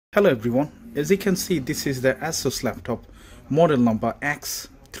Hello everyone, as you can see this is the Asus laptop model number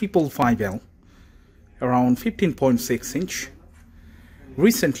X555L around 15.6 inch.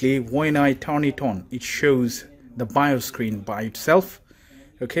 Recently when I turn it on it shows the BIOS screen by itself.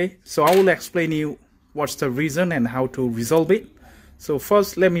 Okay, so I will explain you what's the reason and how to resolve it. So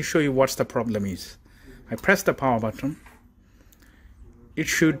first let me show you what's the problem is. I press the power button. It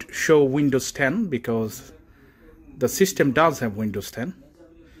should show Windows 10 because the system does have Windows 10.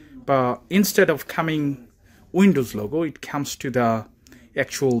 But instead of coming Windows logo, it comes to the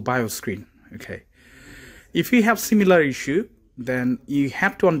actual BIOS screen. Okay, if you have similar issue, then you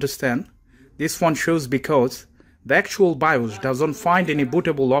have to understand this one shows because the actual BIOS doesn't find any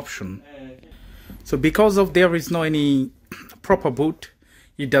bootable option. So because of there is no any proper boot,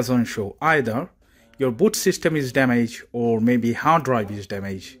 it doesn't show. Either your boot system is damaged or maybe hard drive is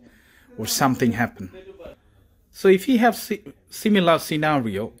damaged or something happened. So if you have similar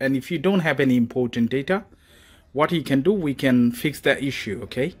scenario and if you don't have any important data, what you can do, we can fix that issue.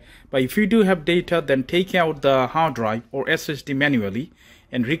 Okay, but if you do have data, then take out the hard drive or SSD manually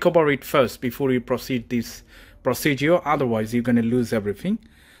and recover it first before you proceed this procedure. Otherwise you're going to lose everything.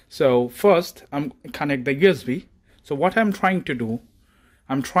 So first I'm connect the USB. So what I'm trying to do,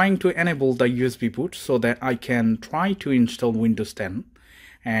 I'm trying to enable the USB boot so that I can try to install Windows 10.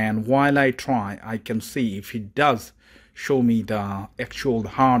 And while I try, I can see if it does show me the actual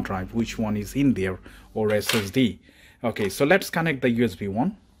hard drive, which one is in there, or SSD. Okay, so let's connect the USB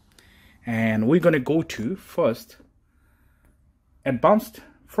one. And we're going to go to first advanced.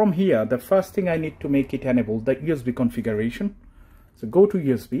 From here, the first thing I need to make it enable the USB configuration. So go to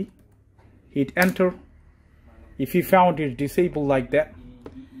USB, hit enter. If you found it disabled like that,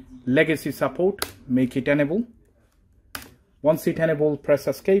 legacy support, make it enable. Once it enabled, press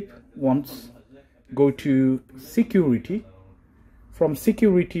escape. Once go to security. From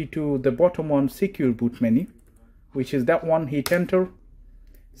security to the bottom one, secure boot menu, which is that one, hit enter.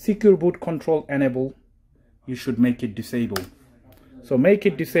 Secure boot control enable. You should make it disable. So make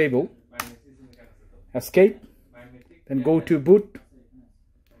it disable, escape, then go to boot.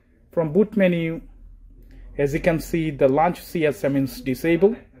 From boot menu, as you can see, the launch CSM is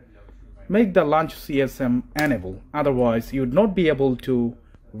disabled. Make the launch CSM enable, otherwise you would not be able to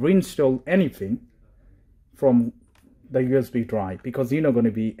reinstall anything from the USB drive because you're not going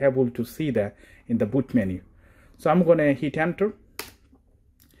to be able to see that in the boot menu. So I'm going to hit enter.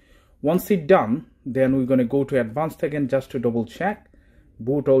 Once it's done, then we're going to go to advanced again just to double check.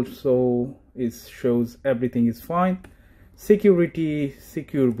 Boot also shows everything is fine. Security,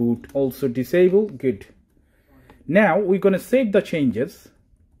 secure boot also disabled. Good. Now we're going to save the changes.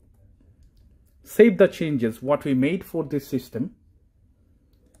 Save the changes what we made for this system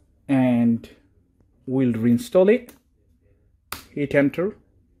and we'll reinstall it. Hit enter.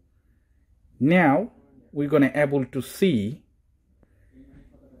 Now we're going to able to see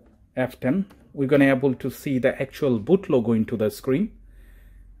F10. We're going to able to see the actual boot logo into the screen.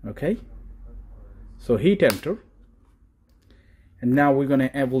 Okay, so hit enter, and now we're going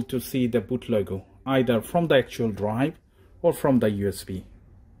to able to see the boot logo either from the actual drive or from the USB.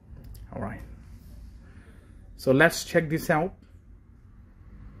 All right. So let's check this out.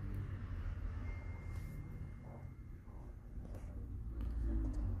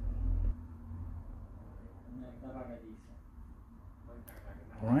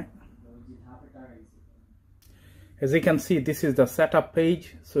 All right. As you can see, this is the setup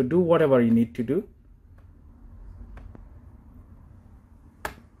page. So do whatever you need to do.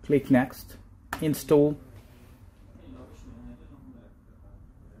 Click next, install.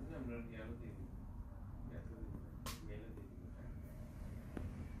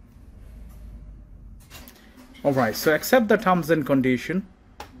 Alright, so accept the terms and condition.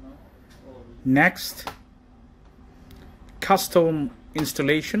 Next, custom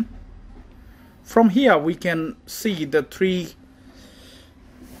installation. From here we can see the three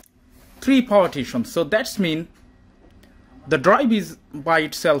partitions. So that's mean the drive is by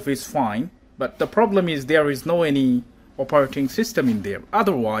itself is fine, but the problem is there is no any operating system in there.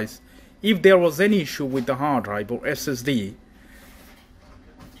 Otherwise, if there was any issue with the hard drive or SSD,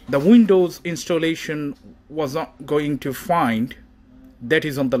 the Windows installation was not going to find that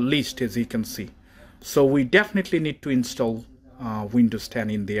is on the list, as you can see. So we definitely need to install Windows 10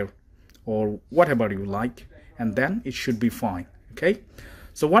 in there or whatever you like, and then it should be fine. Okay,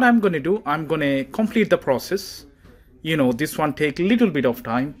 so what I'm going to do, I'm going to complete the process. You know, this one take a little bit of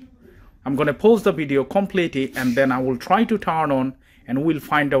time. I'm going to pause the video, complete it, and then I will try to turn on and we'll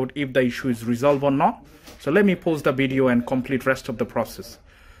find out if the issue is resolved or not. So let me pause the video and complete rest of the process.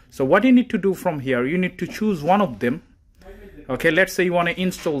 So what you need to do from here, you need to choose one of them. Okay, let's say you want to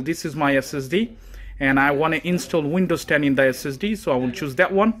install, this is my SSD, and I want to install Windows 10 in the SSD, so I will choose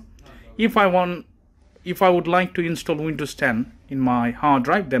that one. If I would like to install Windows 10 in my hard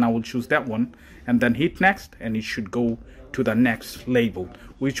drive, then I will choose that one and then hit next, and it should go to the next label,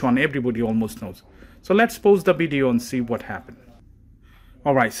 which one everybody almost knows. So let's pause the video and see what happened.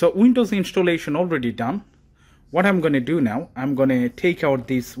 Alright, so Windows installation already done. What I'm going to do now, I'm going to take out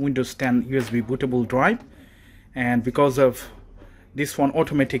this Windows 10 USB bootable drive, and because of this one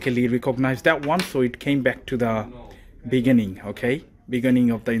automatically recognized that one, so it came back to the beginning, okay, beginning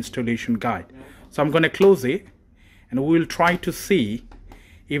of the installation guide. So I'm going to close it, and we'll try to see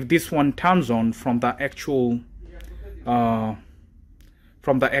if this one turns on from the actual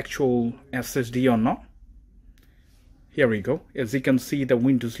SSD or not. Here we go. As you can see, the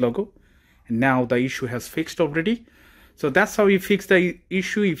Windows logo, and now the issue has fixed already. So that's how you fix the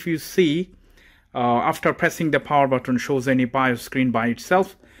issue. If you see after pressing the power button shows any BIOS screen by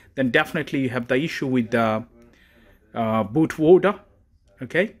itself, then definitely you have the issue with the bootloader,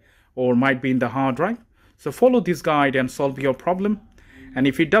 okay, or might be in the hard drive. So follow this guide and solve your problem. And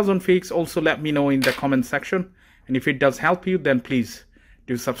if it doesn't fix, also let me know in the comment section. And if it does help you, then please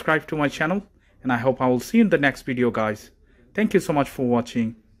do subscribe to my channel. And I hope I will see you in the next video, guys. Thank you so much for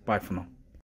watching. Bye for now.